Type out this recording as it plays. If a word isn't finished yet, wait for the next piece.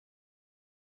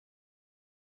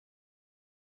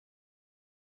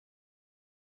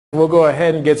We'll go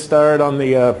ahead and get started on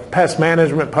the pest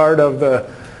management part of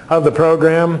the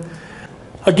program.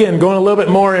 Again, going a little bit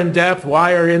more in depth,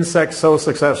 why are insects so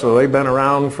successful? They've been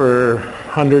around for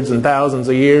hundreds and thousands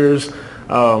of years.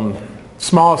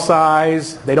 Small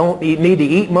size, they don't need to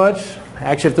eat much.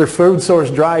 Actually, if their food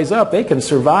source dries up, they can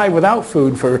survive without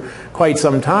food for quite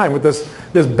some time with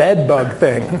this bed bug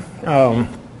thing.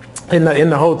 In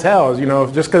the hotels, you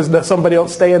know, just because somebody will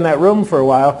stay in that room for a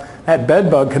while, that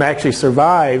bed bug can actually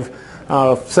survive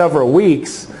several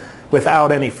weeks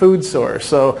without any food source.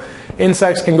 So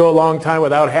insects can go a long time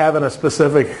without having a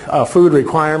specific food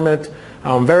requirement.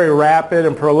 Very rapid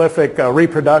and prolific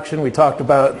reproduction. We talked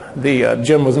about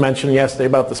Jim was mentioning yesterday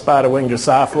about the spotted-winged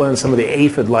Drosophila and some of the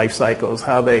aphid life cycles,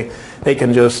 how they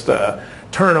can just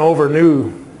turn over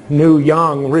new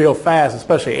young real fast,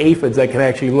 especially aphids that can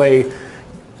actually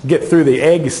get through the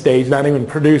egg stage, not even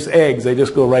produce eggs. They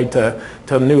just go right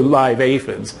to new live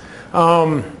aphids.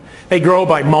 They grow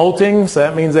by molting, so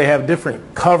that means they have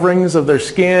different coverings of their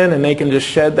skin, and they can just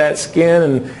shed that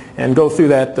skin and go through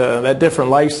that different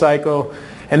life cycle.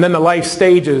 And then the life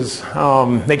stages,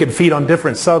 they can feed on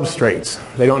different substrates.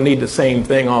 They don't need the same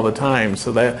thing all the time,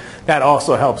 so that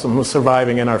also helps them with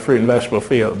surviving in our fruit and vegetable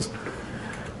fields.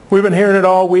 We've been hearing it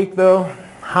all week, though.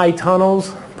 High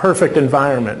tunnels, perfect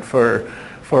environment for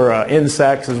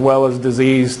insects as well as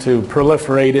disease to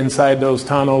proliferate inside those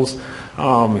tunnels.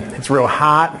 It's real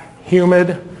hot,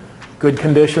 humid, good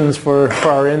conditions for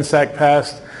our insect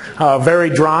pest. Very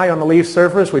dry on the leaf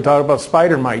surface. We talked about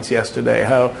spider mites yesterday,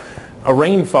 how a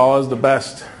rainfall is the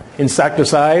best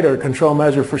insecticide or control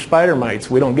measure for spider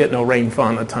mites. We don't get no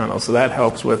rainfall in the tunnel, so that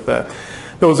helps with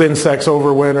those insects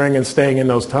overwintering and staying in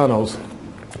those tunnels.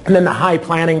 And then the high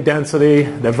planting density,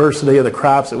 diversity of the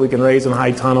crops that we can raise in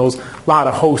high tunnels, a lot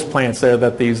of host plants there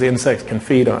that these insects can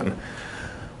feed on.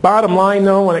 Bottom line,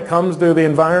 though, when it comes to the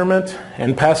environment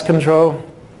and pest control,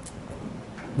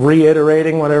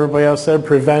 reiterating what everybody else said,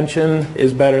 prevention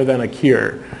is better than a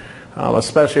cure,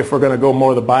 especially if we're going to go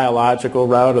more the biological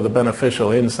route or the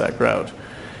beneficial insect route.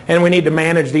 And we need to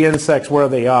manage the insects where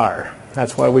they are.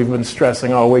 That's why we've been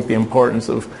stressing all week the importance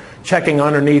of checking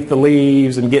underneath the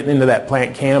leaves and getting into that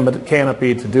plant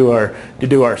canopy to do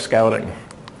our scouting.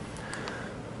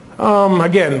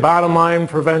 Again, bottom line,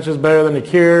 prevention is better than the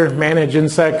cure. Manage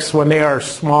insects when they are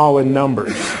small in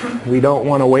numbers. We don't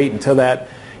want to wait until that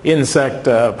insect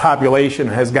population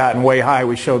has gotten way high.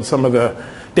 We showed some of the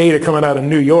data coming out of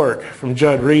New York from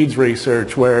Judd Reed's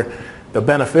research where the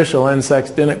beneficial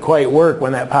insects didn't quite work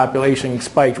when that population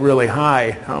spiked really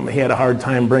high. He had a hard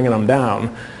time bringing them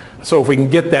down. So if we can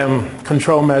get them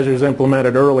control measures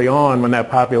implemented early on when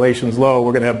that population's low,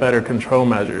 we're going to have better control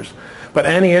measures. But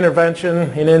any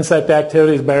intervention in insect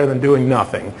activity is better than doing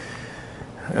nothing.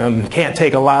 Can't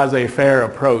take a laissez-faire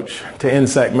approach to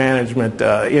insect management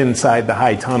inside the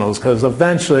high tunnels because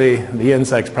eventually the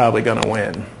insect's probably going to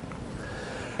win.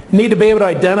 Need to be able to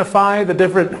identify the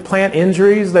different plant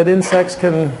injuries that insects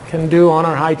can do on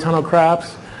our high tunnel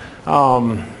crops.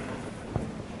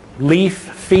 Leaf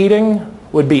feeding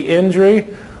would be injury.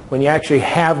 When you actually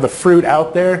have the fruit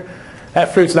out there,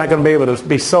 that fruit's not going to be able to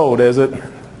be sold, is it?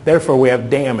 Therefore, we have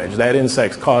damage. That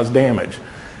insect's caused damage.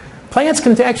 Plants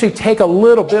can actually take a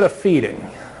little bit of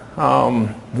feeding.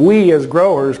 We as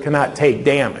growers cannot take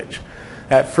damage.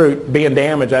 That fruit being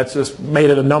damaged, that's just made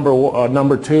it a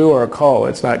number two or a cull.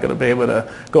 It's not going to be able to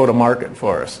go to market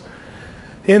for us.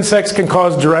 Insects can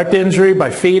cause direct injury by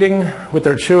feeding with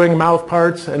their chewing mouth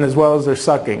parts and as well as their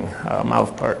sucking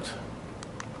mouth parts.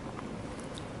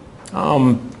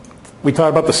 We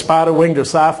talked about the spotted-winged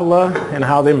Drosophila and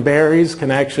how them berries can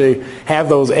actually have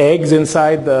those eggs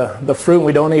inside the fruit and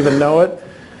we don't even know it.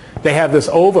 They have this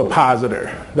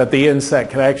ovipositor that the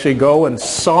insect can actually go and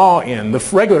saw in. The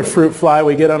regular fruit fly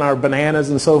we get on our bananas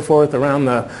and so forth around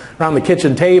the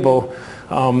kitchen table,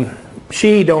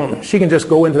 she can just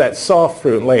go into that soft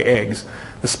fruit and lay eggs.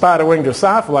 The spotted-winged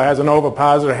Drosophila has an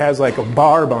ovipositor, has like a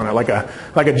barb on it, like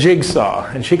a jigsaw,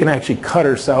 and she can actually cut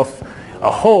herself a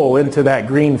hole into that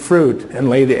green fruit and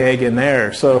lay the egg in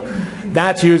there. So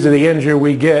that's usually the injury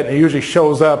we get. It usually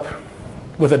shows up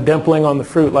with a dimpling on the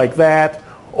fruit like that,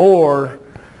 or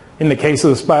in the case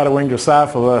of the spotted-winged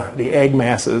Drosophila, the egg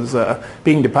masses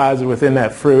being deposited within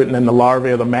that fruit and then the larvae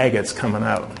of the maggots coming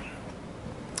out.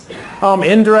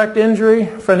 Indirect injury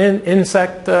from an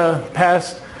insect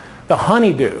pest, the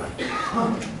honeydew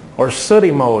or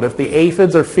sooty mold. If the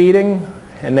aphids are feeding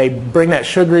and they bring that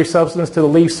sugary substance to the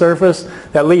leaf surface,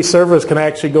 that leaf surface can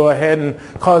actually go ahead and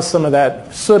cause some of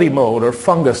that sooty mold or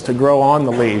fungus to grow on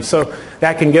the leaves. So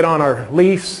that can get on our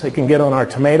leaves, it can get on our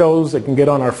tomatoes, it can get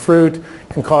on our fruit, it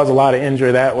can cause a lot of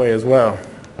injury that way as well.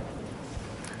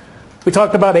 We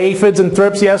talked about aphids and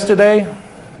thrips yesterday.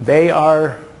 They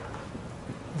have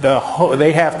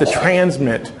to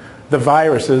transmit the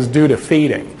viruses due to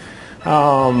feeding.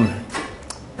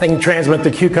 They can transmit the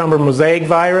cucumber mosaic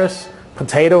virus,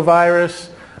 potato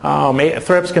virus.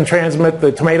 Thrips can transmit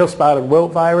the tomato spotted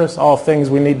wilt virus, all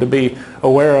things we need to be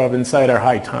aware of inside our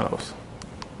high tunnels.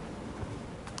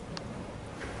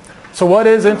 So what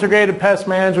is integrated pest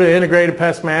management? Integrated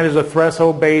pest management is a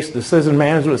threshold-based decision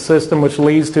management system which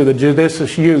leads to the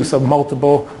judicious use of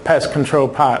multiple pest control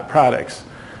products.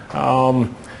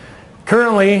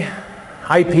 Currently,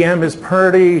 IPM is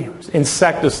pretty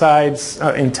insecticides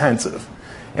intensive.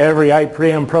 Every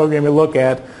IPM program you look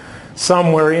at,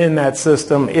 somewhere in that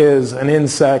system is an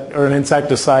insect or an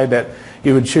insecticide that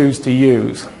you would choose to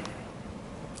use.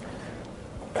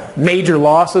 Major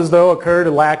losses, though, occur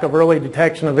to lack of early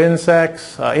detection of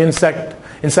insects,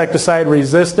 insecticide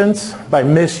resistance by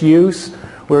misuse.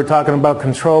 We were talking about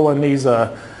controlling these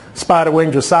spotted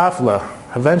wing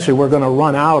Drosophila. Eventually, we're going to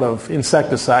run out of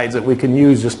insecticides that we can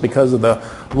use just because of the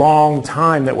long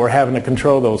time that we're having to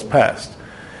control those pests.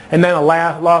 And then a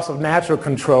loss of natural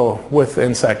control with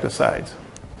insecticides.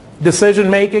 Decision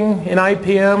making in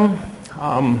IPM,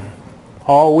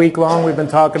 all week long we've been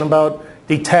talking about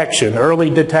detection,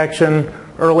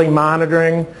 early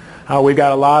monitoring. We've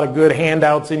got a lot of good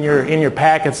handouts in your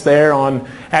packets there on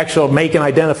actual making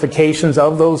identifications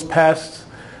of those pests.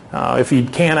 If you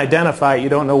can't identify it, you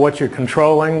don't know what you're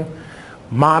controlling.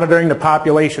 Monitoring the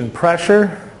population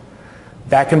pressure.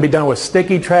 That can be done with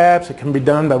sticky traps. It can be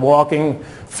done by walking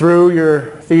through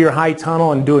your high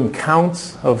tunnel and doing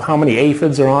counts of how many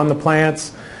aphids are on the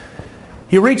plants.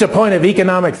 You reach a point of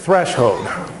economic threshold.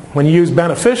 When you use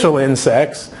beneficial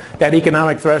insects, that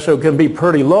economic threshold can be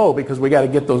pretty low because we got to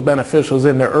get those beneficials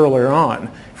in there earlier on.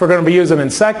 If we're going to be using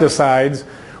insecticides,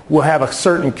 we'll have a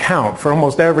certain count. For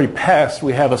almost every pest,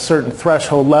 we have a certain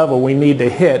threshold level we need to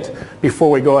hit before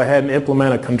we go ahead and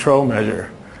implement a control measure.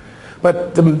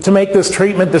 But to make this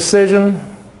treatment decision,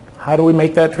 how do we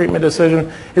make that treatment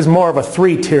decision, is more of a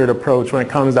three-tiered approach when it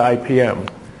comes to IPM.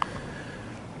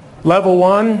 Level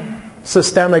 1,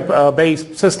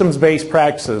 systems-based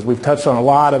practices. We've touched on a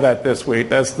lot of that this week.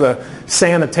 That's the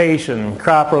sanitation,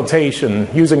 crop rotation,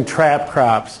 using trap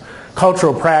crops,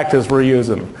 cultural practice we're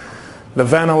using, the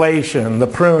ventilation, the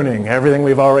pruning, everything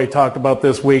we've already talked about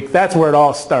this week. That's where it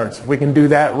all starts. If we can do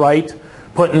that right,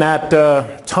 putting that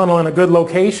tunnel in a good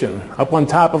location, up on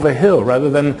top of a hill rather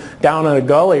than down in a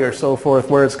gully or so forth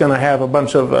where it's going to have a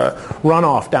bunch of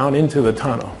runoff down into the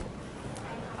tunnel.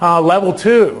 Level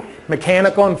 2,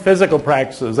 mechanical and physical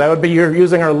practices. That would be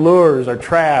using our lures, our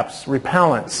traps,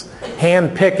 repellents,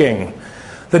 hand picking.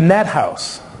 The net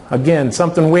house, again,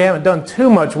 something we haven't done too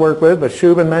much work with, but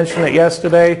Shubin mentioned it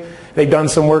yesterday. They've done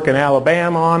some work in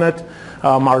Alabama on it.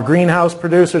 Our greenhouse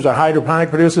producers, our hydroponic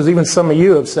producers, even some of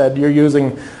you have said you're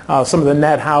using some of the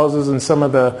net houses and some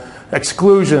of the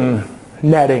exclusion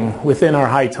netting within our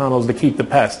high tunnels to keep the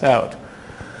pest out.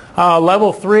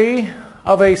 Level 3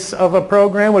 of a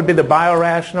program would be the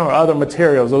biorational or other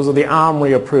materials. Those are the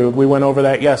OMRI approved. We went over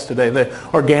that yesterday. The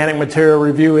Organic Material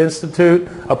Review Institute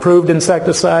approved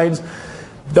insecticides.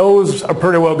 Those are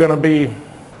pretty well going to be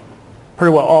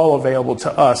all available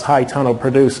to us high tunnel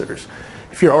producers.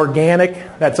 If you're organic,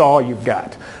 that's all you've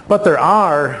got. But there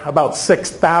are about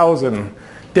 6,000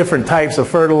 different types of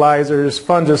fertilizers,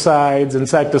 fungicides,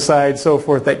 insecticides, so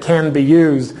forth that can be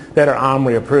used that are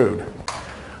OMRI approved.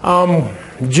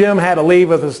 Jim had to leave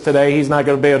with us today. He's not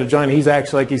going to be able to join. He's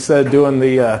actually, like he said, doing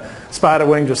the spotted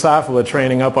wing Drosophila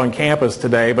training up on campus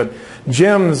today. But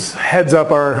Jim's heads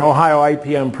up our Ohio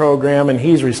IPM program, and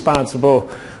he's responsible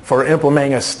for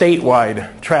implementing a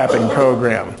statewide trapping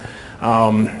program.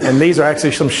 And these are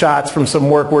actually some shots from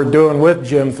some work we're doing with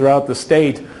Jim throughout the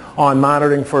state on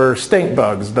monitoring for stink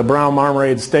bugs. The brown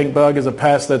marmorated stink bug is a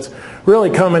pest that's really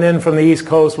coming in from the East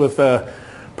Coast with a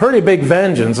pretty big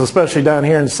vengeance, especially down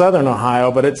here in southern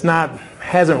Ohio, but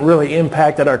hasn't really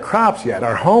impacted our crops yet.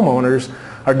 Our homeowners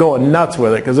are going nuts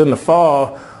with it because in the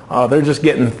fall, they're just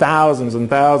getting thousands and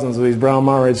thousands of these brown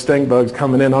marmorated stink bugs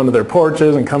coming in onto their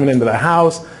porches and coming into the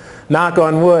house. Knock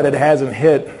on wood, it hasn't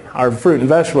hit our fruit and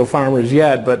vegetable farmers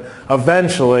yet, but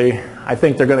eventually I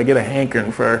think they're going to get a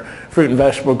hankering for fruit and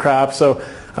vegetable crops. So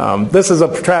this is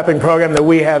a trapping program that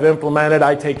we have implemented.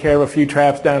 I take care of a few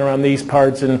traps down around these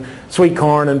parts in sweet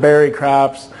corn and berry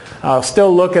crops.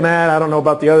 Still looking at, I don't know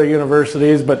about the other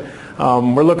universities, but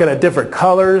we're looking at different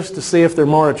colors to see if they're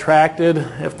more attracted,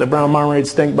 if the brown marmorated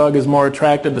stink bug is more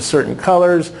attracted to certain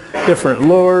colors, different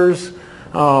lures.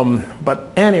 But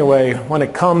anyway, when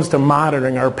it comes to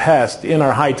monitoring our pest in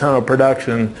our high tunnel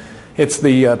production, it's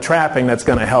the trapping that's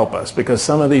going to help us, because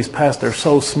some of these pests are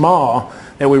so small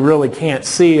that we really can't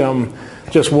see them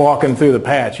just walking through the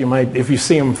patch. You might, if you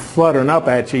see them fluttering up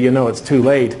at you, you know it's too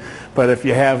late. But if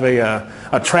you have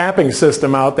a trapping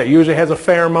system out that usually has a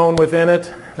pheromone within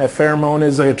it, that pheromone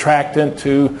is an attractant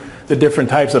to the different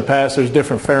types of pests. There's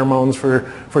different pheromones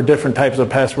for different types of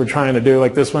pests we're trying to do.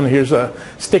 Like this one, here's a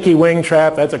sticky wing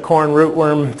trap. That's a corn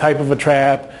rootworm type of a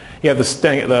trap. You have the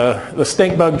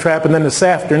stink bug trap, and then this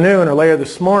afternoon or later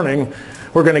this morning,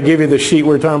 we're going to give you the sheet we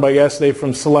were talking about yesterday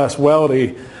from Celeste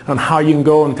Weldy on how you can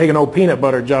go and take an old peanut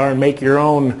butter jar and make your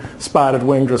own spotted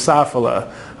wing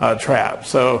Drosophila trap.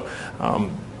 So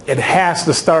it has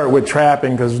to start with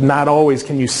trapping, because not always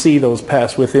can you see those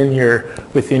pests within your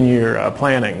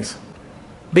plantings.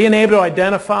 Being able to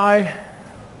identify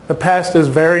the pest is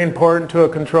very important to a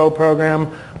control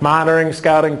program. Monitoring,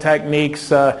 scouting techniques.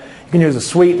 You can use a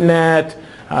sweet net.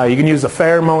 You can use the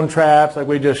pheromone traps like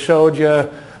we just showed you.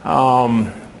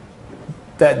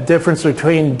 That difference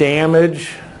between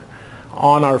damage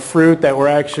on our fruit that we're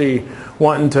actually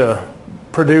wanting to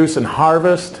produce and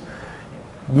harvest,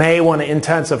 may want to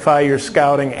intensify your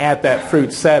scouting at that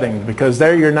fruit setting, because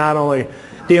there you're not only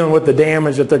dealing with the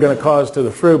damage that they're going to cause to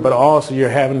the fruit, but also you're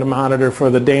having to monitor for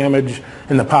the damage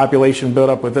and the population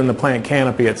buildup within the plant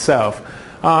canopy itself.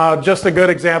 Just a good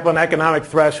example, an economic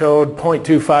threshold,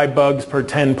 0.25 bugs per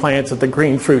 10 plants at the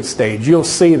green fruit stage. You'll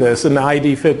see this in the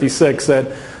ID 56 that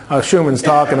Schumann's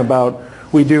talking about.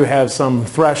 We do have some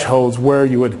thresholds where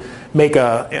you would make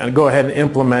go ahead and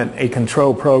implement a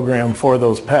control program for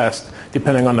those pests,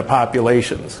 depending on the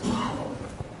populations.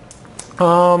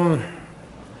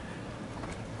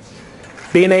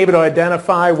 Being able to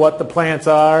identify what the plants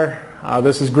are.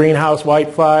 This is greenhouse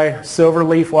whitefly,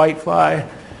 silverleaf whitefly.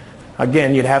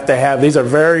 Again, you'd have to have, these are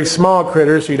very small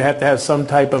critters, so you'd have to have some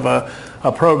type of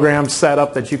a program set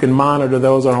up that you can monitor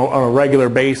those on a regular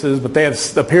basis. But they have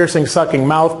the piercing, sucking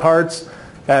mouth parts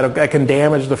that can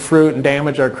damage the fruit and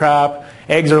damage our crop.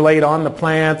 Eggs are laid on the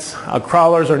plants.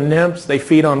 Crawlers or nymphs, they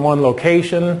feed on one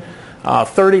location.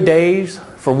 30 days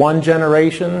for one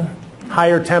generation.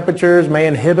 Higher temperatures may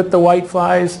inhibit the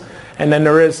whiteflies. And then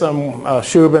there is some,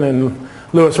 Shubin and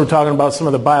Lewis were talking about some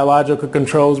of the biological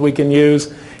controls we can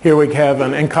use. Here we have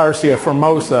an Encarsia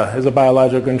formosa as a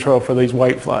biological control for these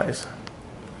whiteflies.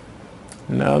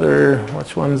 Another,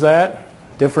 which one's that?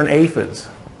 Different aphids.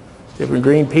 Different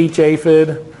green peach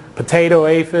aphid, potato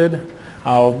aphid.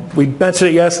 We mentioned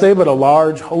it yesterday, but a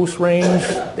large host range.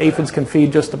 Aphids can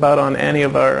feed just about on any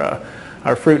of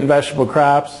our fruit and vegetable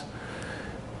crops.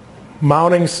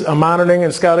 Monitoring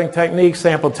and scouting techniques,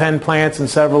 sample 10 plants in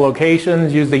several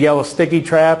locations. Use the yellow sticky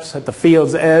traps at the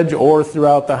field's edge or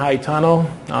throughout the high tunnel.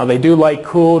 They do like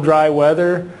cool, dry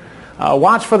weather.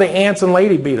 Watch for the ants and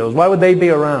lady beetles. Why would they be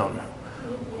around?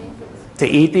 To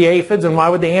eat the aphids. And why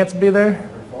would the ants be there?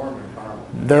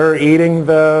 They're eating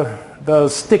the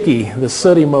sticky, the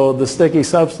sooty mold, the sticky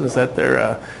substance that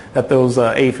those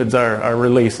aphids are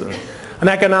releasing. An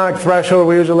economic threshold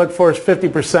we usually look for is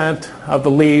 50% of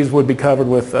the leaves would be covered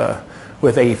with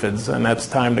aphids, and that's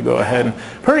time to go ahead. And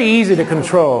pretty easy to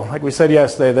control. Like we said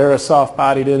yesterday, they're a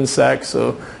soft-bodied insect,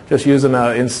 so just using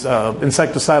an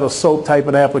insecticidal soap type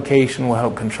of application will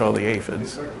help control the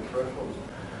aphids.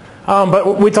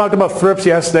 But we talked about thrips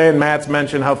yesterday, and Matt's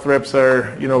mentioned how thrips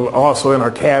are, also in our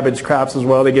cabbage crops as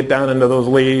well. They get down into those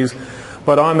leaves.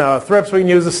 But on thrips, we can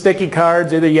use the sticky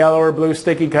cards, either yellow or blue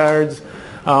sticky cards.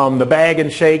 The bag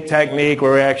and shake technique,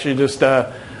 where we actually just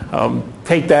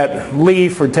take that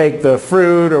leaf or take the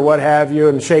fruit or what have you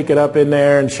and shake it up in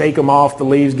there and shake them off the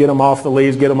leaves, get them off the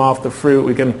leaves, get them off the fruit.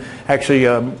 We can actually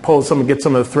get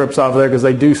some of the thrips off of there, because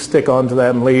they do stick onto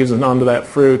them leaves and onto that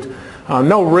fruit.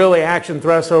 No really action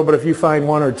threshold, but if you find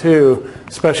one or two,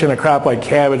 especially in a crop like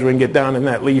cabbage, we can get down in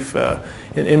that leaf,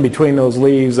 in between those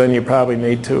leaves, then you probably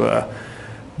need to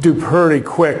do pretty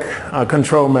quick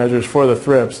control measures for the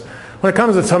thrips. When it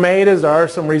comes to tomatoes, there are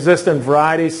some resistant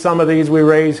varieties. Some of these we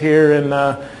raise here in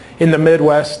the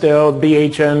Midwest still.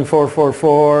 BHN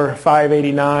 444,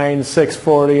 589,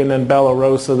 640, and then Bella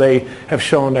Rosa. They have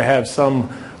shown to have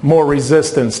some more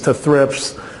resistance to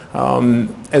thrips,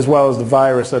 as well as the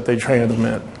virus that they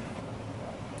transmit.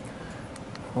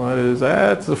 What is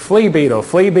that? It's a flea beetle.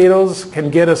 Flea beetles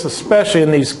can get us, especially in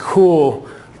these cool,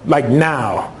 like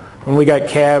now, when we got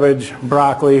cabbage,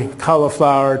 broccoli,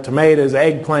 cauliflower, tomatoes,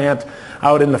 eggplant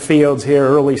out in the fields here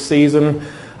early season.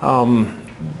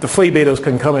 The flea beetles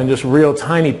can come in just real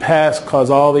tiny pests, cause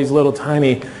all these little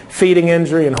tiny feeding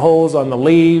injury and holes on the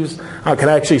leaves. Can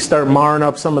actually start marring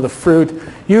up some of the fruit.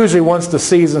 Usually once the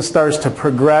season starts to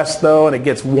progress though and it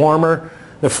gets warmer,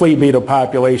 the flea beetle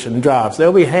population drops.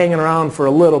 They'll be hanging around for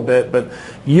a little bit, but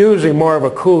usually more of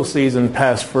a cool season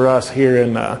pest for us here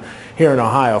in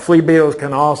Ohio. Flea beetles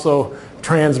can also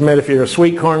transmit, if you're a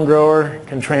sweet corn grower,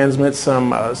 can transmit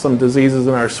some diseases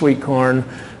in our sweet corn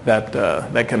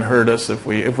that can hurt us if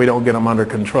we don't get them under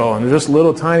control. And they're just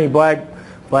little tiny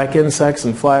black insects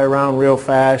and fly around real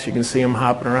fast. You can see them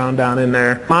hopping around down in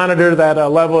there. Monitor that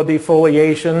level of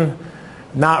defoliation.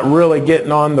 Not really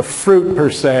getting on the fruit per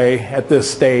se at this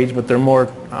stage, but they're more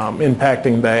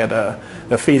impacting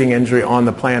the feeding injury on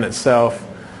the plant itself.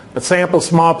 But sample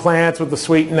small plants with the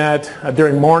sweet net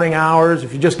during morning hours.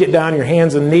 If you just get down your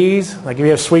hands and knees, like if you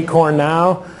have sweet corn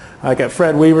now, like at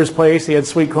Fred Weaver's place, he had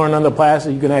sweet corn on the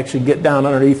plastic. You can actually get down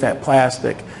underneath that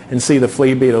plastic and see the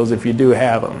flea beetles if you do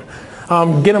have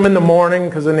them. Get them in the morning,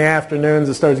 because in the afternoons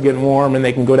it starts getting warm and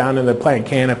they can go down in the plant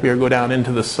canopy or go down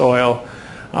into the soil.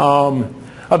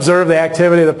 Observe the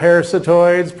activity of the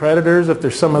parasitoids, predators, if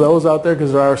there's some of those out there,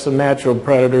 because there are some natural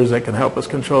predators that can help us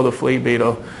control the flea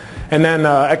beetle. And then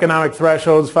economic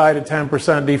thresholds, 5 to 10%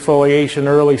 defoliation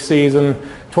early season,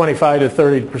 25 to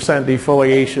 30%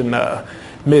 defoliation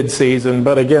mid-season.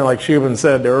 But again, like Shubin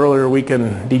said, the earlier we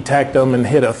can detect them and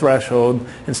hit a threshold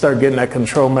and start getting that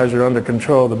control measure under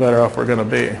control, the better off we're going to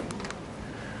be.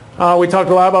 We talked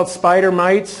a lot about spider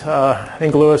mites. I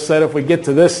think Lewis said if we get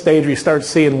to this stage, we start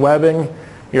seeing webbing,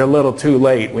 you're a little too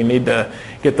late. We need to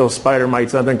get those spider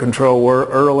mites under control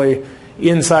early.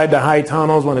 Inside the high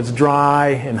tunnels, when it's dry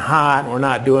and hot,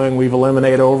 we've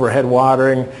eliminated overhead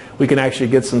watering, we can actually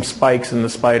get some spikes in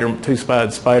the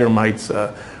two-spotted spider mites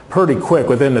pretty quick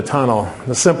within the tunnel.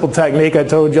 The simple technique I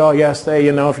told y'all yesterday,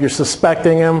 if you're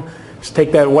suspecting them, just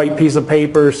take that white piece of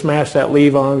paper, smash that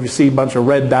leaf on. If you see a bunch of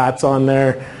red dots on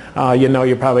there,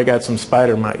 you probably got some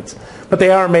spider mites. But they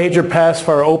are a major pest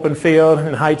for our open field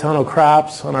and high tunnel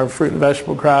crops, on our fruit and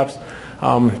vegetable crops.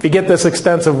 If you get this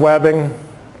extensive webbing,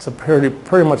 it's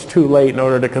pretty much too late in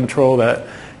order to control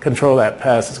that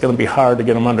pest. It's going to be hard to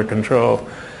get them under control.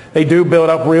 They do build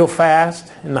up real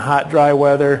fast in the hot, dry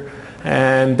weather,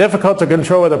 and difficult to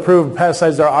control with approved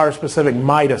pesticides. There are specific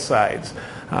miticides.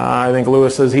 I think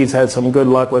Lewis says he's had some good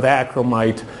luck with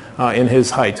acromite in his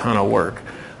high tunnel work.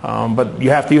 But you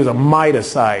have to use a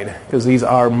miticide, because these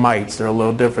are mites. They're a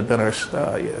little different than our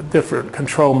different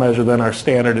control measure than our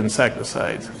standard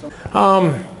insecticides.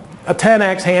 A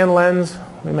 10x hand lens,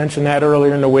 we mentioned that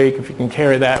earlier in the week. If you can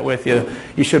carry that with you,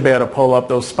 you should be able to pull up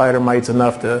those spider mites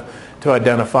enough to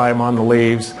identify them on the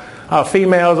leaves.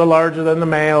 Females are larger than the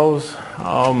males.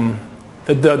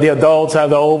 The adults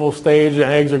have the oval stage. The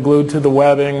eggs are glued to the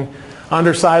webbing.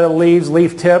 Underside of the leaves,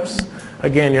 leaf tips.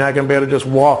 Again, you're not going to be able to just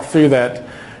walk through that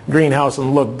greenhouse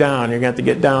and look down. You're going to have to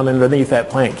get down underneath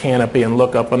that plant canopy and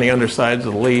look up on the undersides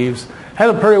of the leaves.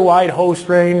 Has a pretty wide host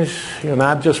range,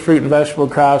 not just fruit and vegetable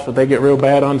crops, but they get real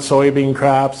bad on soybean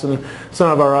crops and some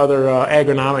of our other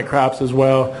agronomic crops as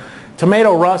well.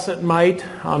 Tomato russet mite,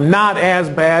 not as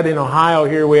bad in Ohio.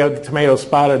 Here we have the tomato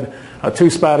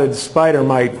two-spotted spider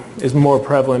mite is more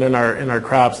prevalent in our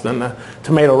crops than the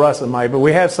tomato russet mite. But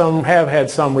we have had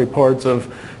some reports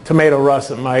of tomato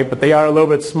russet mite, but they are a little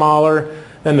bit smaller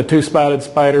than the two-spotted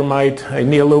spider mite. They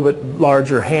need a little bit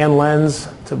larger hand lens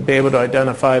to be able to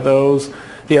identify those.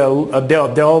 The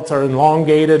adults are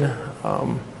elongated,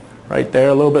 right there,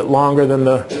 a little bit longer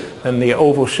than the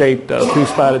oval-shaped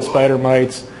two-spotted spider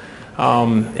mites.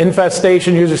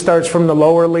 Infestation usually starts from the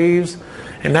lower leaves,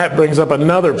 and that brings up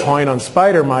another point on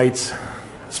spider mites,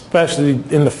 especially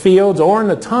in the fields or in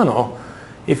the tunnel.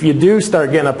 If you do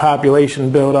start getting a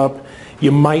population build up,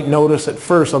 you might notice at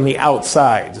first on the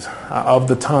outsides of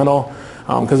the tunnel,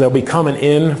 because they'll be coming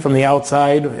in from the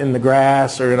outside in the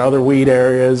grass or in other weed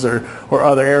areas or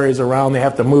other areas around. They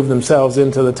have to move themselves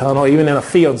into the tunnel. Even in a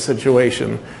field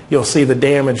situation, you'll see the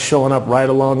damage showing up right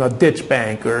along a ditch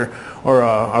bank or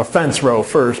a fence row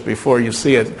first before you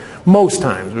see it, most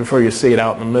times before you see it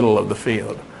out in the middle of the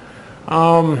field.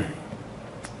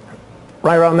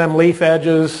 Right around them leaf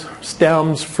edges,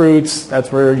 stems, fruits,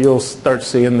 that's where you'll start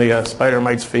seeing the spider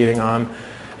mites feeding on.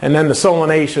 And then the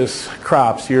solanaceous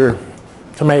crops, your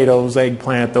tomatoes,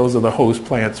 eggplant, those are the host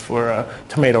plants for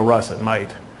tomato russet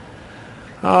mite.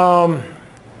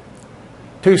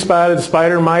 Two-spotted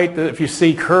spider mite, if you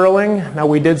see curling, now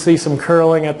we did see some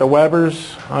curling at the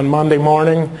Weber's on Monday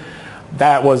morning.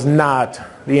 That was not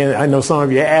I know some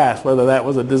of you asked whether that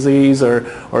was a disease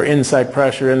or insect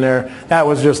pressure in there. That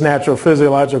was just natural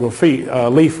physiological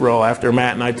leaf roll after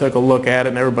Matt and I took a look at it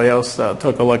and everybody else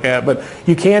took a look at it. But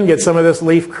you can get some of this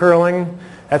leaf curling.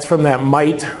 That's from that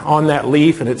mite on that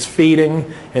leaf, and it's feeding,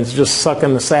 and it's just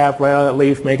sucking the sap right out of that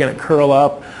leaf, making it curl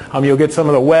up. You'll get some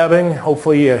of the webbing.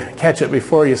 Hopefully you catch it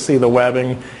before you see the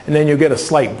webbing, and then you'll get a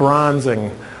slight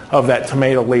bronzing of that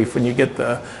tomato leaf when you get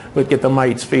the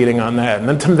mites feeding on that. And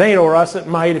then tomato russet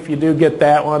mite, if you do get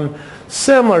that one,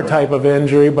 similar type of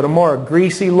injury, but a more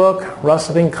greasy look,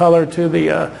 russeting color to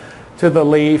the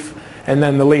leaf. And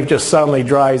then the leaf just suddenly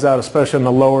dries out, especially in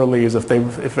the lower leaves if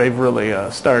they've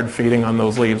really started feeding on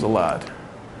those leaves a lot.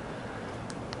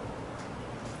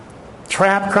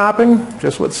 Trap cropping,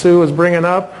 just what Sue was bringing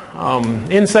up.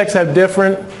 Insects have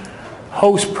different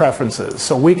host preferences,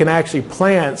 so we can actually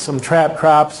plant some trap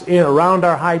crops around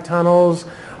our high tunnels,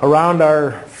 around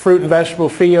our fruit and vegetable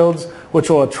fields,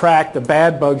 which will attract the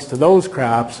bad bugs to those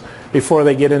crops before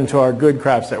they get into our good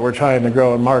crops that we're trying to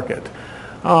grow and market.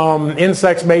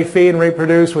 Insects may feed and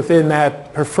reproduce within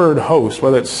that preferred host,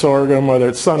 whether it's sorghum, whether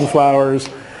it's sunflowers,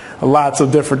 lots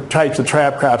of different types of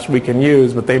trap crops we can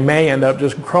use, but they may end up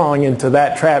just crawling into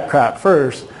that trap crop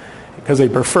first because they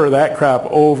prefer that crop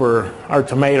over our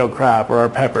tomato crop or our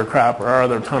pepper crop or our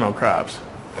other tunnel crops.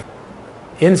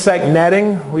 Insect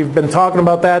netting, we've been talking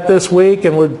about that this week,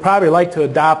 and we'd probably like to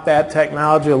adopt that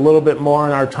technology a little bit more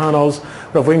in our tunnels.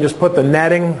 But if we can just put the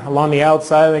netting along the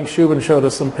outside, I think Shubin showed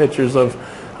us some pictures of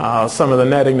some of the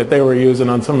netting that they were using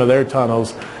on some of their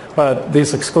tunnels. But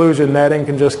this exclusion netting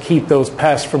can just keep those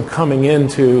pests from coming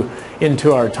into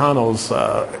our tunnels.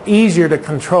 Easier to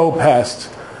control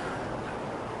pests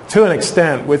to an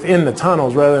extent within the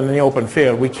tunnels rather than in the open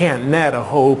field. We can't net a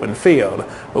whole open field,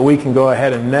 but we can go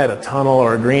ahead and net a tunnel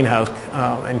or a greenhouse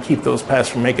and keep those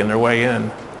pests from making their way in.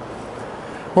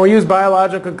 When we use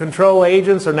biological control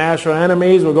agents or natural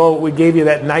enemies, we gave you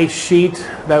that nice sheet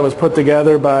that was put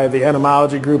together by the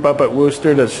entomology group up at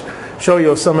Worcester to show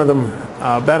you some of the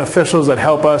beneficials that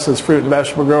help us as fruit and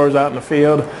vegetable growers out in the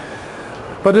field.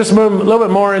 But just a little bit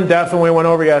more in depth than we went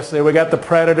over yesterday. We got the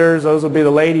predators. Those would be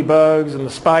the ladybugs and the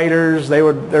spiders.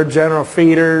 They're general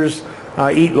feeders,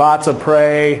 eat lots of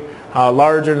prey,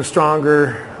 larger and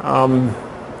stronger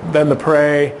than the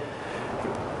prey.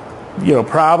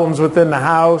 Problems within the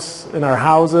house, in our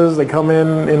houses, they come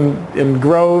in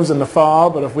groves in the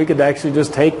fall, but if we could actually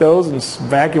just take those and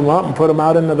vacuum them up and put them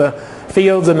out into the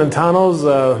fields and the tunnels,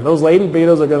 those lady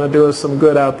beetles are going to do us some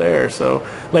good out there. So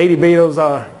lady beetles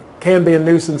can be a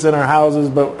nuisance in our houses,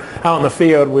 but out in the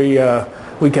field we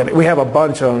have a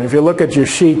bunch of them. If you look at your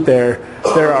sheet there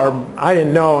are, I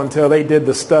didn't know until they did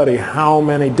the study how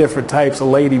many different types of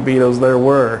lady beetles there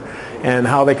were and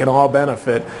how they can all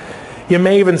benefit. You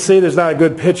may even see, there's not a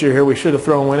good picture here, we should have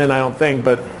thrown one in I don't think,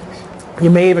 but you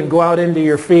may even go out into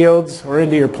your fields or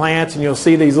into your plants and you'll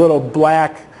see these little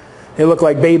black, they look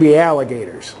like baby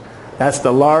alligators. That's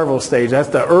the larval stage. That's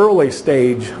the early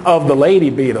stage of the lady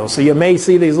beetle. So you may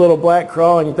see these little black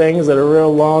crawling things that are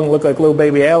real long, look like little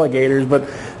baby alligators, but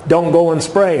don't go and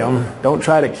spray them. Don't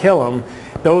try to kill them.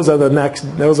 Those are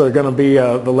going to be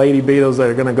the lady beetles that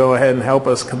are going to go ahead and help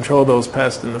us control those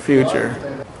pests in the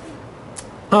future.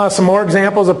 Some more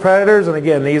examples of predators, and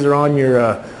again, these are on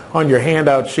your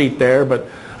handout sheet there, but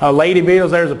lady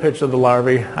beetles, there's a picture of the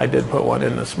larvae. I did put one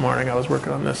in this morning. I was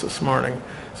working on this morning.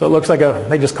 So it looks like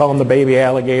they just call them the baby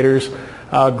alligators.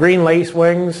 Green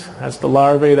lacewings, that's the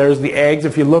larvae. There's the eggs.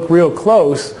 If you look real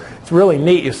close, it's really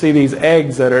neat. You see these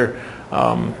eggs that are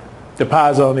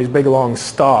deposited on these big long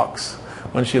stalks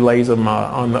when she lays them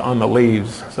on the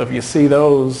leaves. So if you see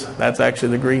those, that's actually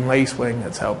the green lacewing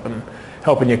that's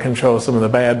helping you control some of the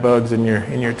bad bugs in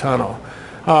your tunnel.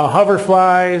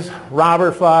 Hoverflies,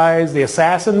 robber flies, the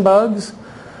assassin bugs.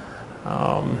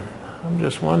 I'm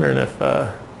just wondering if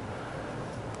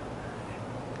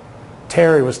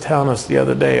Terry was telling us the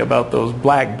other day about those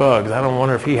black bugs. I don't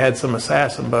wonder if he had some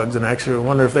assassin bugs, and actually I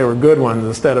wonder if they were good ones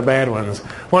instead of bad ones.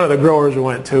 One of the growers we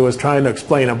went to was trying to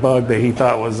explain a bug that he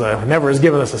thought was, never has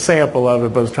given us a sample of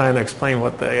it, but was trying to explain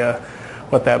what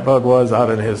that bug was out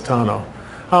in his tunnel.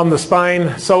 The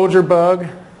spine soldier bug,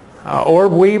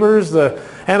 orb weavers, the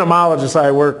entomologists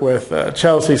I work with,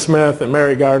 Chelsea Smith and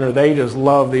Mary Gardner, they just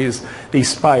love these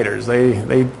spiders.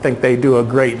 They think they do a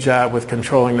great job with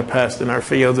controlling the pest in our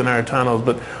fields and our tunnels.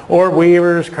 But orb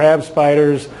weavers, crab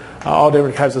spiders, all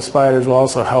different kinds of spiders will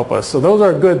also help us. So those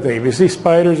are a good thing. If you see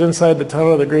spiders inside the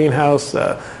tunnel of the greenhouse,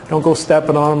 don't go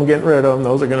stepping on them and getting rid of them.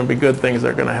 Those are going to be good things that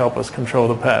are going to help us control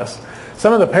the pest.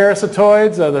 Some of the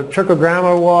parasitoids, the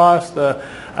trichogramma wasp, the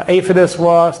aphidus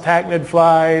wasp, tachnid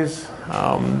flies,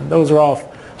 those are all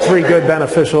three good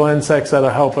beneficial insects that will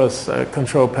help us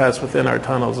control pests within our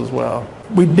tunnels as well.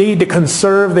 We need to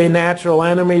conserve the natural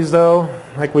enemies though,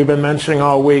 like we've been mentioning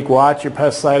all week. Watch your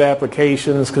pesticide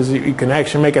applications, because you can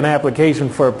actually make an application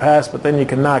for a pest, but then you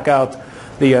can knock out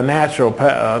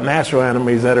natural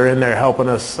enemies that are in there helping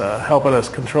us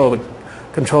control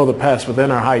the pests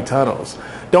within our high tunnels.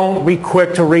 Don't be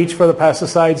quick to reach for the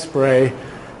pesticide spray.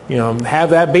 Have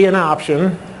that be an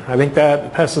option. I think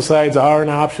that pesticides are an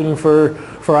option for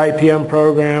IPM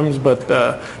programs, but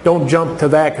don't jump to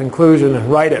that conclusion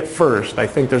right at first. I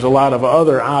think there's a lot of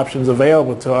other options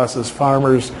available to us as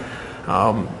farmers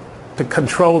to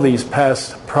control these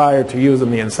pests prior to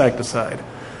using the insecticide.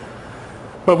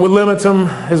 But we limit them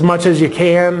as much as you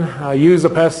can. Use the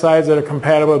pesticides that are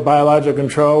compatible with biological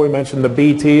control. We mentioned the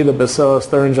BT, the Bacillus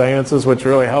thuringiensis, which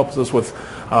really helps us with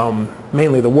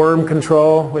mainly the worm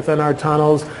control within our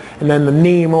tunnels. And then the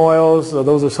neem oils,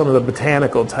 those are some of the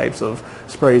botanical types of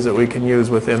sprays that we can use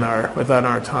within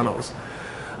our tunnels.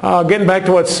 Getting back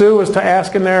to what Sue was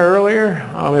asking there earlier,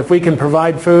 if we can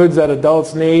provide foods that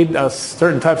adults need,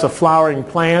 certain types of flowering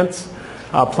plants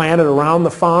planted around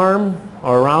the farm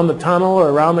or around the tunnel or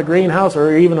around the greenhouse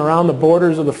or even around the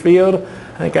borders of the field.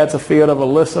 I think that's a field of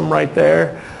alyssum right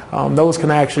there. Those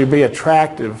can actually be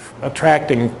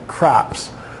attracting crops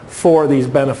for these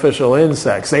beneficial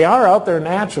insects. They are out there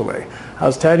naturally. I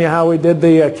was telling you how we did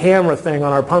the camera thing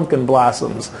on our pumpkin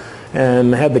blossoms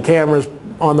and had the cameras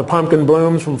on the pumpkin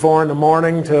blooms from 4 in the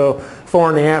morning till 4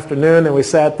 in the afternoon, and we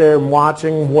sat there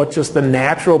watching what just the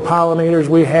natural pollinators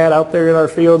we had out there in our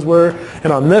fields were.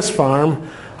 And on this farm,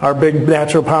 our big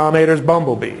natural pollinators,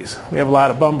 bumblebees. We have a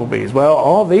lot of bumblebees. Well,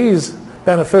 all these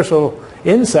beneficial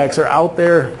insects are out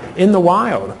there in the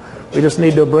wild. We just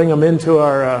need to bring them into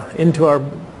our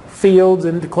fields,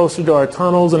 closer to our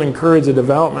tunnels, and encourage the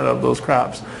development of those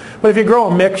crops. But if you grow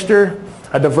a mixture,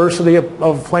 a diversity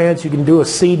of plants, you can do a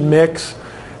seed mix,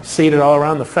 seed it all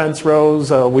around the fence rows.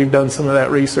 We've done some of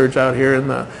that research out here in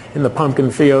the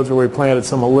pumpkin fields where we planted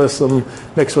some alyssum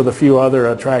mixed with a few other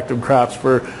attractive crops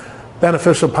for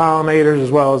beneficial pollinators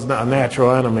as well as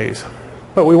natural enemies.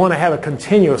 But we want to have a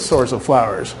continuous source of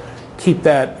flowers. Keep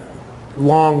that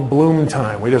long bloom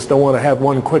time. We just don't want to have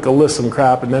one quick alyssum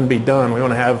crop and then be done. We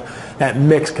want to have that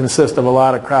mix consist of a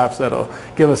lot of crops that'll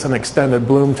give us an extended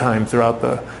bloom time throughout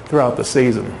the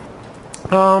season.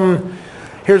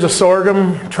 Here's a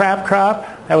sorghum trap crop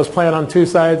that was planted on 2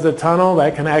 sides of the tunnel.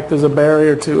 That can act as a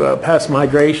barrier to pest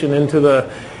migration into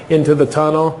the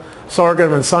tunnel.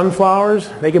 Sorghum and sunflowers,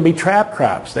 they can be trap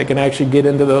crops. They can actually get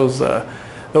into those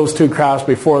 2 crops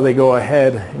before they go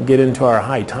ahead and get into our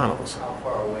high tunnels. How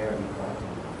far away are you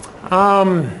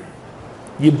planting?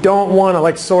 You don't want to,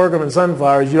 like sorghum and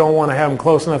sunflowers, you don't want to have them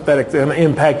close enough that it's going to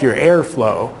impact your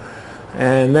airflow.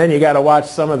 And then you got to watch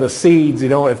some of the seeds.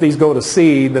 If these go to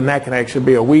seed, then that can actually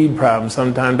be a weed problem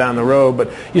sometime down the road. But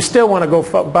you still want to go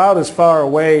about as far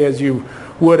away as you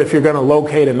would if you're going to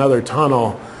locate another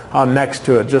tunnel next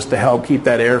to it, just to help keep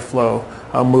that airflow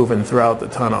moving throughout the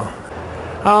tunnel.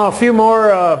 A few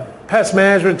more pest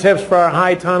management tips for our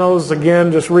high tunnels.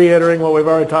 Again, just reiterating what we've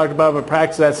already talked about, but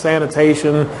practice that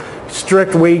sanitation,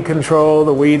 strict weed control.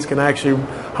 The weeds can actually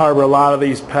harbor a lot of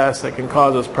these pests that can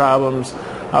cause us problems.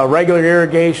 Regular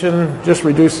irrigation, just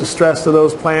reduce the stress to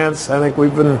those plants. I think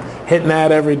we've been hitting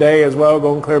that every day as well,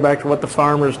 going clear back to what the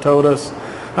farmers told us.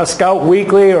 Scout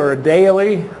weekly or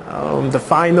daily to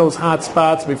find those hot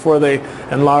spots before they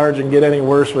enlarge and get any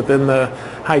worse within the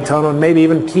high tunnel, and maybe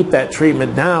even keep that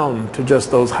treatment down to just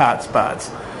those hot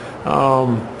spots.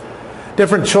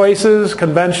 Different choices: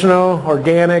 conventional,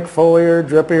 organic, foliar,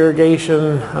 drip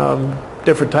irrigation,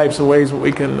 different types of ways that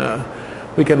we can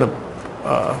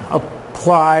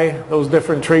apply those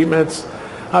different treatments.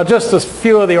 Just a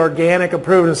few of the organic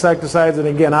approved insecticides, and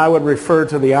again, I would refer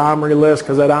to the OMRI list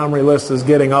because that OMRI list is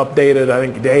getting updated, I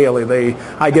think, daily.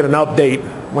 I get an update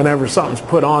whenever something's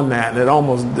put on that, and it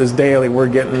almost is daily. We're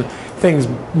getting things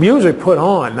usually put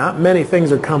on. Not many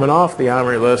things are coming off the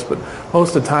OMRI list, but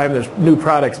most of the time there's new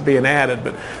products being added.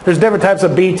 But there's different types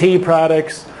of BT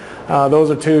products. Those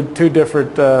are two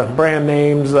different brand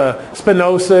names,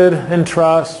 spinosad and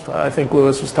Trust. I think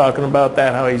Lewis was talking about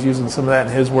that, how he's using some of that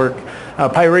in his work.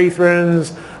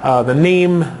 Pyrethrins, the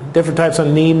neem, different types of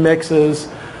neem mixes.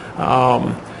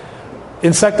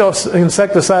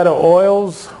 Insecticidal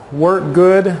oils work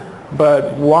good,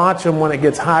 but watch them when it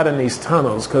gets hot in these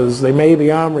tunnels because they may be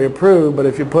OMRI approved, but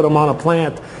if you put them on a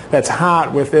plant that's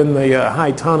hot within the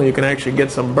high tunnel, you can actually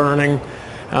get some burning.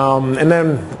 And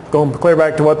then going clear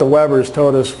back to what the Webbers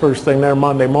told us first thing there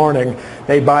Monday morning,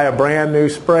 they buy a brand new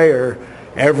sprayer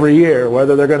every year,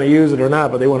 whether they're going to use it or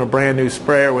not, but they want a brand new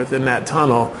sprayer within that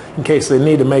tunnel in case they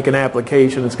need to make an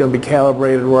application. It's going to be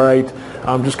calibrated right.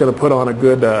 I'm just going to put on a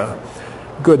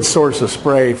good source of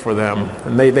spray for them.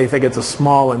 And they think it's a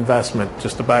small investment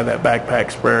just to buy that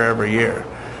backpack sprayer every year.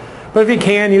 But if you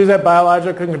can, use that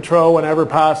biological control whenever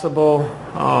possible.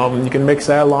 You can mix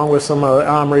that along with some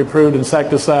OMRI-approved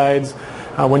insecticides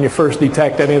when you first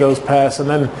detect any of those pests, and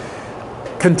then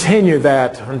continue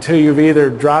that until you've either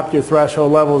dropped your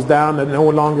threshold levels down that no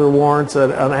longer warrants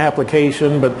an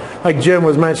application. But like Jim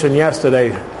was mentioning yesterday,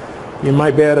 you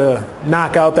might be able to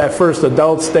knock out that first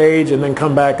adult stage and then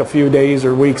come back a few days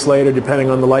or weeks later, depending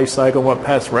on the life cycle, what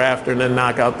pests we're after, and then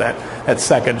knock out that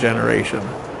second generation.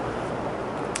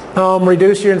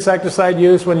 Reduce your insecticide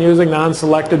use when using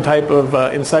non-selected type of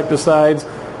insecticides.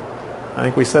 I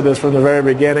think we said this from the very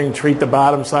beginning. Treat the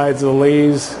bottom sides of the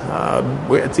leaves.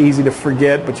 It's easy to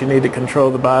forget, but you need to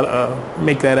control the bottom.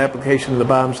 Make that application to the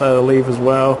bottom side of the leaf as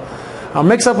well.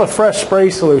 Mix up a fresh spray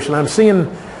solution. I'm seeing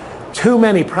too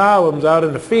many problems out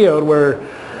in the field where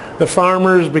the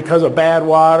farmers, because of bad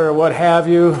water or what have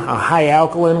you, high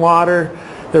alkaline water,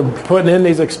 they're putting in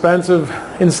these expensive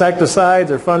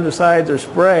insecticides or fungicides or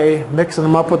spray, mixing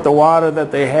them up with the water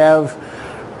that they have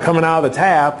coming out of the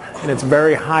tap, and it's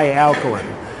very high alkaline.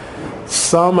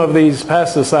 Some of these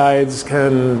pesticides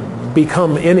can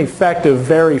become ineffective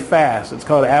very fast. It's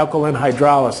called alkaline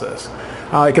hydrolysis.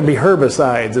 It can be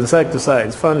herbicides,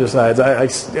 insecticides, fungicides.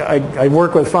 I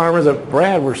work with farmers that,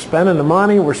 Brad, we're spending the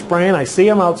money, we're spraying, I see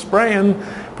them out spraying,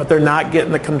 but they're not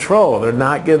getting the control. They're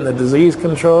not getting the disease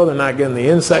control, they're not getting the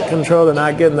insect control, they're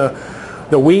not getting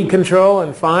the weed control,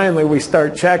 and finally we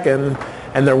start checking,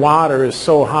 and their water is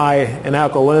so high in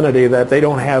alkalinity that they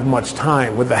don't have much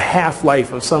time. With the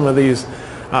half-life of some of these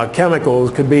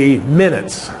chemicals could be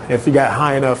minutes if you got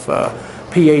high enough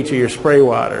pH of your spray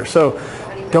water. So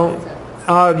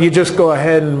you just go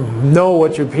ahead and know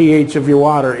what your pH of your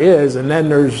water is, and then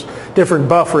there's different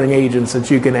buffering agents that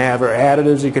you can have, or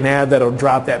additives you can add that'll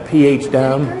drop that pH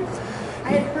down.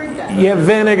 I had heard that. You have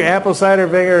vinegar, apple cider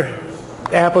vinegar,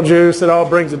 apple juice, it all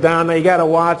brings it down. Now you got to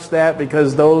watch that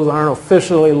because those aren't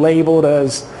officially labeled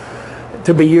as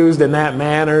to be used in that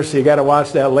manner, so you got to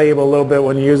watch that label a little bit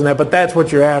when you're using that. But that's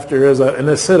what you're after, is an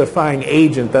acidifying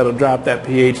agent that'll drop that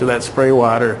pH of that spray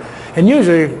water. And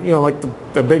usually, like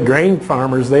the big grain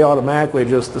farmers, they automatically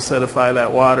just acidify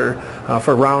that water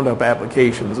for Roundup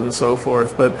applications and so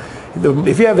forth. But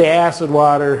if you have the acid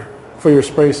water for your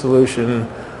spray solution,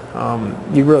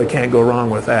 you really can't go wrong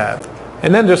with that.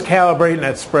 And then just calibrating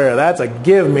that sprayer. That's a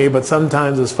give me, but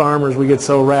sometimes as farmers we get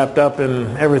so wrapped up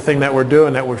in everything that we're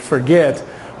doing that we forget.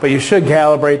 But you should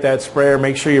calibrate that sprayer,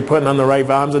 make sure you're putting on the right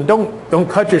volumes, and don't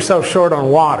cut yourself short on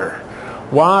water.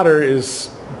 Water is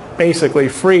basically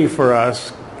free for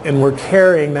us, and we're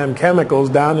carrying them chemicals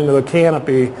down into the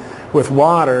canopy with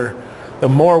water. The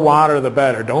more water, the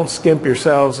better. Don't skimp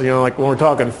yourselves, like when we're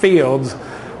talking fields.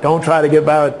 Don't try to get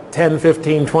about 10,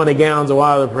 15, 20 gallons of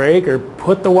water per acre.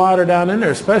 Put the water down in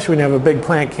there, especially when you have a big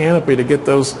plant canopy, to get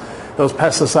those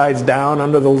pesticides down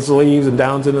under those leaves and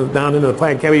down into the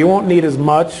plant canopy. You won't need as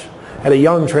much at a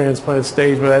young transplant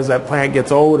stage, but as that plant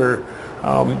gets older,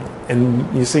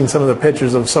 and you've seen some of the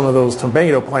pictures of some of those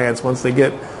tomato plants, once they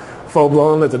get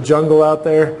full-blown, there's a jungle out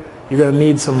there, you're going to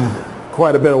need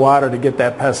quite a bit of water to get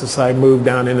that pesticide moved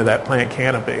down into that plant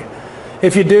canopy.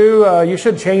 If you do, you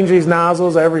should change these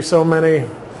nozzles every so many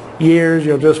years.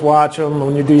 You'll just watch them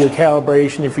when you do your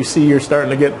calibration. If you see you're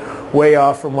starting to get way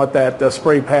off from what that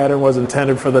spray pattern was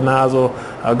intended for the nozzle,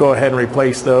 go ahead and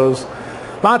replace those.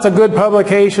 Lots of good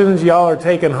publications. Y'all are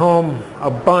taking home a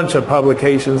bunch of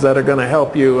publications that are going to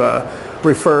help you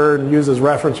refer and use as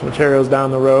reference materials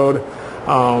down the road.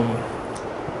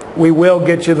 We will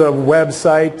get you the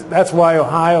website. That's why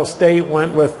Ohio State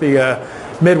went with the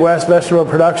Midwest Vegetable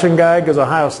Production Guide, because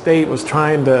Ohio State was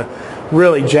trying to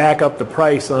really jack up the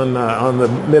price on the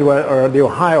Midwest or the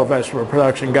Ohio Vegetable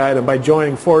Production Guide, and by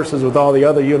joining forces with all the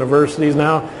other universities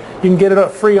now, you can get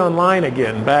it free online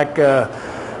again. Back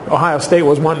Ohio State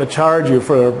was wanting to charge you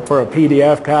for a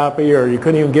PDF copy, or you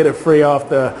couldn't even get it free off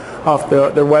their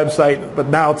website, but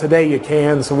now today you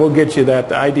can, so we'll get you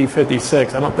that ID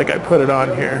 56. I don't think I put it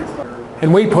on here.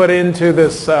 And we put into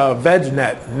this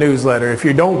VegNet newsletter. If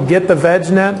you don't get the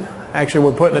VegNet, actually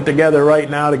we're putting it together right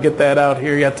now to get that out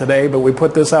here yet today, but we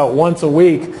put this out once a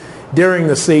week during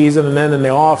the season, and then in the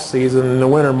off season, in the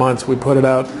winter months, we put it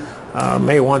out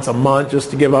maybe once a month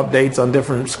just to give updates on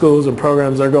different schools and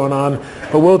programs that are going on.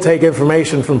 But we'll take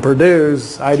information from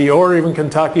Purdue's ID or even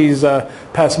Kentucky's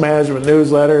pest management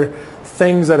newsletter,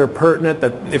 things that are pertinent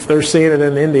that if they're seeing it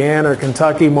in Indiana or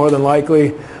Kentucky, more than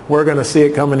likely we're going to see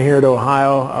it coming here to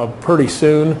Ohio pretty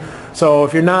soon. So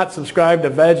if you're not subscribed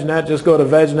to VegNet, just go to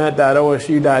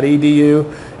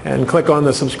vegnet.osu.edu and click on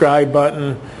the subscribe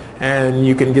button, and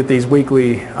you can get these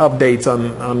weekly updates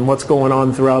on what's going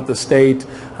on throughout the state.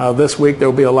 This week there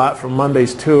will be a lot from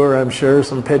Monday's tour, I'm sure,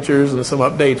 some pictures and some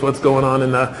updates, what's going on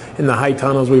in the high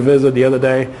tunnels we visited the other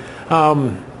day.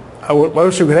 I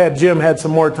wish we had Jim had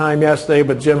some more time yesterday,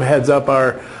 but Jim heads up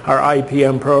our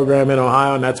IPM program in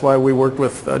Ohio, and that's why we worked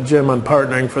with Jim on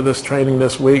partnering for this training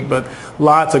this week. But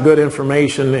lots of good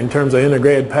information in terms of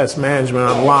integrated pest management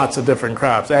on lots of different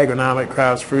crops, agronomic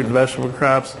crops, fruit and vegetable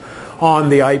crops, on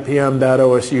the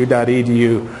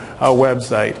ipm.osu.edu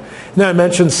website. Now I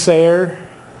mentioned SARE,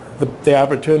 the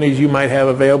opportunities you might have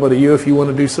available to you if you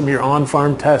want to do some of your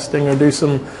on-farm testing or do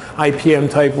some IPM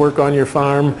type work on your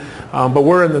farm. But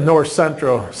we're in the north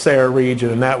central SARE region,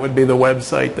 and that would be the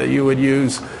website that you would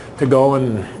use to go,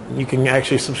 and you can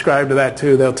actually subscribe to that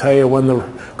too. They'll tell you when the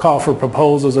call for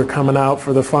proposals are coming out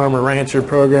for the farmer rancher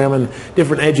program and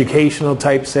different educational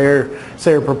type SARE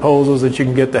proposals that you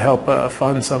can get to help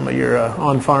fund some of your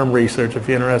on-farm research if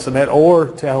you're interested in that, or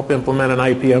to help implement an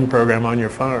IPM program on your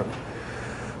farm.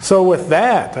 So with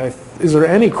that, is there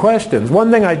any questions? One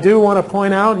thing I do want to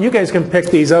point out, you guys can pick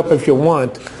these up if you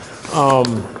want,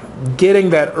 getting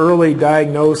that early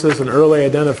diagnosis and early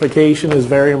identification is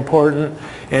very important.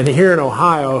 And here in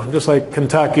Ohio, just like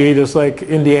Kentucky, just like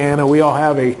Indiana, we all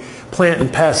have a plant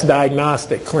and pest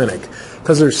diagnostic clinic.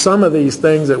 Because there's some of these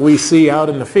things that we see out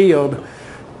in the field,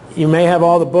 you may have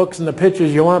all the books and the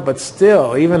pictures you want, but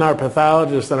still, even our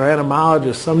pathologists and our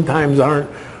entomologists sometimes aren't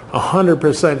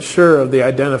 100% sure of the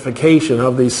identification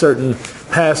of these certain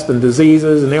pests and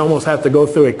diseases, and they almost have to go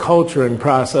through a culturing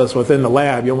process within the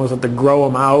lab. You almost have to grow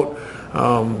them out,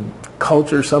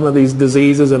 culture some of these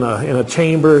diseases in a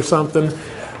chamber or something.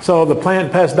 So the Plant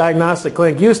and Pest Diagnostic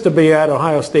Clinic used to be at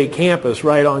Ohio State campus,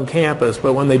 right on campus,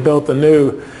 but when they built the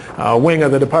new wing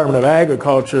of the Department of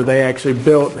Agriculture, they actually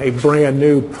built a brand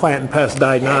new Plant and Pest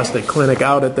Diagnostic Clinic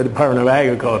out at the Department of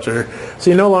Agriculture. So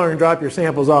you no longer drop your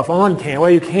samples off on campus. Well,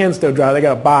 you can still drop. They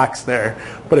got a box there.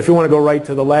 But if you want to go right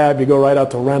to the lab, you go right out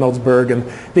to Reynoldsburg. And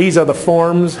these are the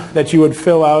forms that you would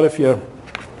fill out if you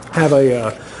have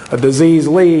a diseased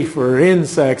leaf or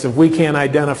insects. If we can't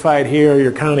identify it here,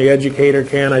 your county educator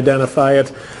can't identify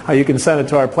it, you can send it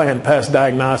to our Plant and Pest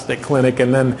Diagnostic Clinic,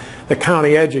 and then the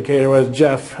county educator, whether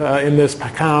Jeff in this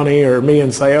county or me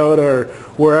in Scioto or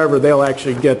wherever, they'll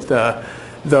actually get the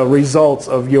results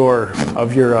of your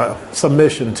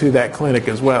submission to that clinic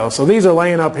as well. So these are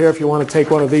laying up here if you want to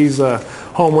take one of these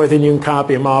home with you, and you can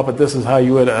copy them out, but this is how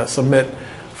you would submit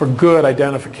for good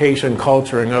identification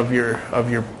culturing of your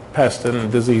pest and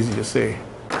disease you see.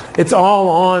 It's all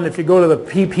on, if you go to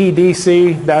the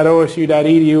ppdc.osu.edu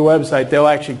website, they'll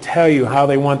actually tell you how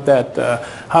they want that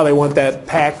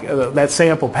that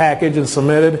sample packaged and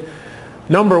submitted.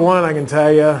 Number one, I can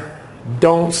tell you,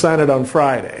 don't send it on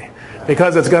Friday,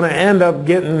 because it's going to end up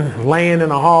laying in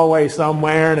a hallway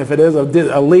somewhere, and if it is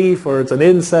a leaf or it's an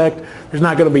insect, there's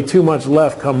not going to be too much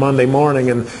left come Monday morning,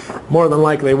 and more than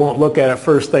likely they won't look at it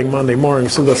first thing Monday morning.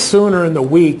 So the sooner in the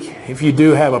week, if you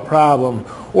do have a problem,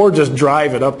 or just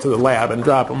drive it up to the lab and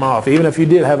drop them off. Even if you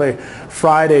did have a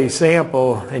Friday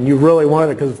sample and you really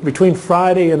wanted it, because between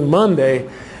Friday and Monday,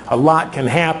 a lot can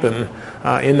happen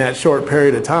in that short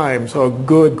period of time. So a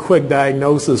good, quick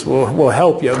diagnosis will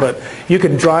help you. But you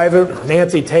can drive it.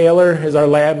 Nancy Taylor is our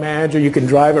lab manager. You can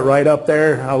drive it right up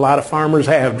there. A lot of farmers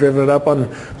have driven it up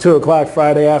on 2 o'clock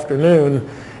Friday afternoon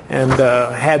and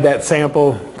had that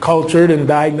sample cultured and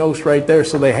diagnosed right there,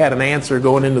 so they had an answer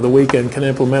going into the weekend, can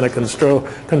implement a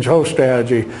control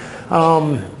strategy.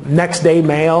 Next day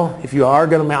mail, if you are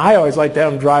going to mail, I always like to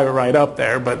have them drive it right up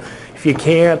there, but if you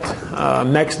can't,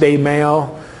 next day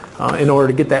mail, in order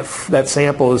to get that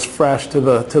sample as fresh to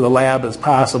the lab as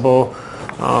possible.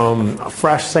 A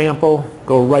fresh sample,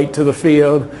 go right to the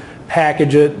field,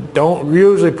 package it. Don't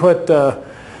usually put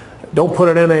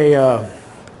it in a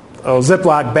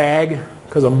Ziploc bag,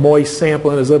 because a moist sample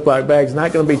in a Ziploc bag is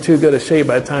not going to be too good a shape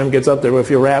by the time it gets up there. But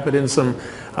if you wrap it in some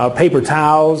paper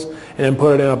towels and then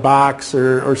put it in a box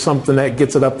or something that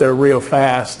gets it up there real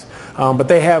fast. But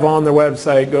they have on their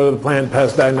website, go to the Plant and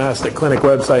Pest Diagnostic Clinic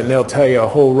website, and they'll tell you a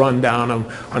whole rundown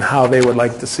on how they would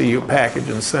like to see you package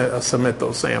and submit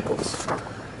those samples.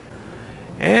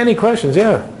 Any questions?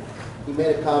 Yeah? You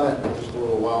made a comment just a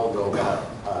little while ago about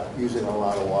using a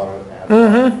lot of water.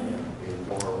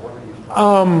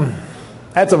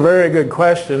 That's a very good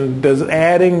question. Does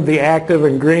adding the active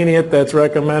ingredient that's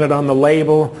recommended on the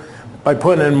label, by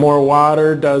putting in more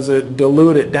water, does it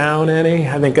dilute it down any?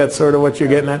 I think that's sort of what you're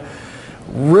getting at.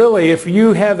 Really, if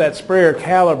you have that sprayer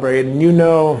calibrated and you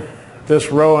know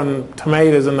this row of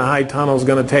tomatoes in the high tunnel is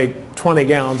going to take 20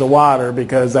 gallons of water,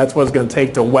 because that's what it's going to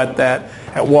take to wet that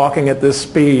at walking at this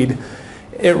speed,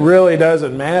 it really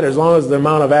doesn't matter as long as the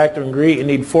amount of active ingredient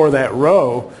you need for that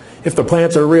row. If the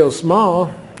plants are real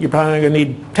small, you're probably going to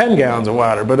need 10 gallons of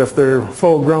water. But if they're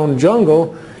full-grown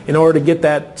jungle, in order to get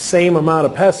that same amount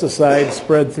of pesticide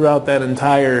spread throughout that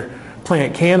entire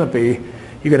plant canopy,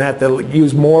 you're going to have to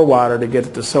use more water to get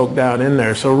it to soak down in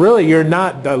there. So really, you're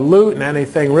not diluting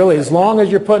anything, really, as long as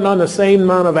you're putting on the same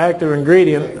amount of active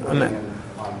ingredient. On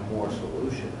more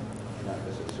solution, not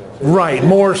necessarily. Right,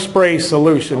 more spray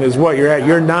solution is what you're at.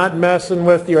 You're not messing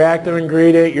with your active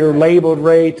ingredient, your labeled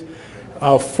rate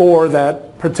for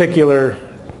that particular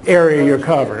area you're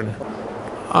covering.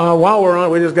 While we're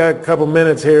on, we just got a couple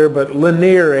minutes here, but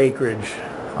linear acreage.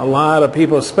 A lot of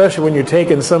people, especially when you're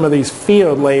taking some of these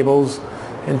field labels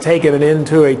and taking it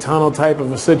into a tunnel type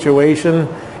of a situation,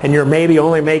 and you're maybe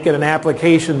only making an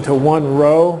application to one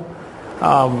row,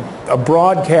 a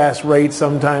broadcast rate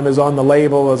sometimes is on the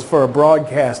label as for a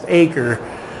broadcast acre.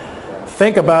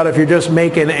 Think about if you're just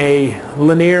making a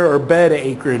linear or bed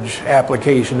acreage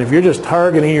application. If you're just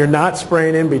targeting, you're not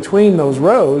spraying in between those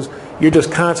rows, you're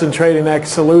just concentrating that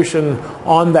solution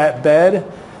on that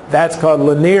bed. That's called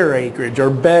linear acreage or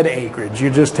bed acreage. You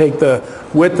just take the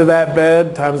width of that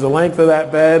bed times the length of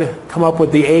that bed, come up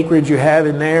with the acreage you have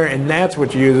in there, and that's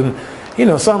what you're using. You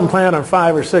know, something planted on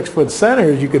 5 or 6 foot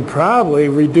centers, you could probably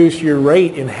reduce your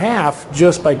rate in half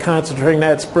just by concentrating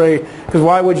that spray. Because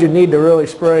why would you need to really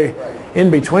spray in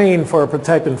between for a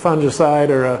protecting fungicide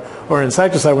or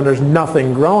insecticide when there's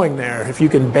nothing growing there? If you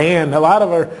can ban, a lot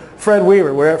of our, Fred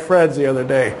Weaver, we're at Fred's the other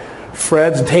day.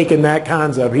 Fred's taken that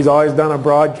concept. He's always done a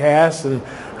broadcast, and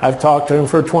I've talked to him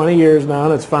for 20 years now,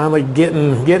 and it's finally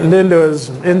getting into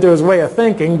his way of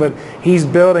thinking, but he's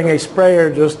building a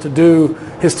sprayer just to do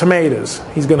his tomatoes.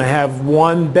 He's going to have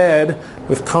one bed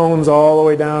with cones all the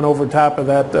way down over top of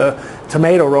that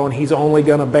tomato row, and he's only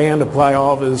going to band apply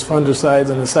all of his fungicides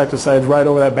and insecticides right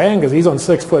over that band because he's on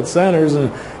 6 foot centers and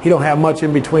he don't have much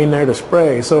in between there to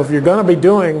spray. So if you're going to be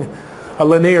doing a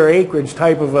linear acreage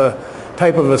type of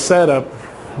a setup,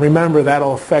 remember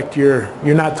that'll affect you're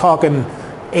not talking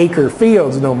acre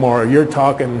fields no more, you're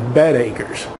talking bed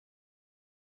acres.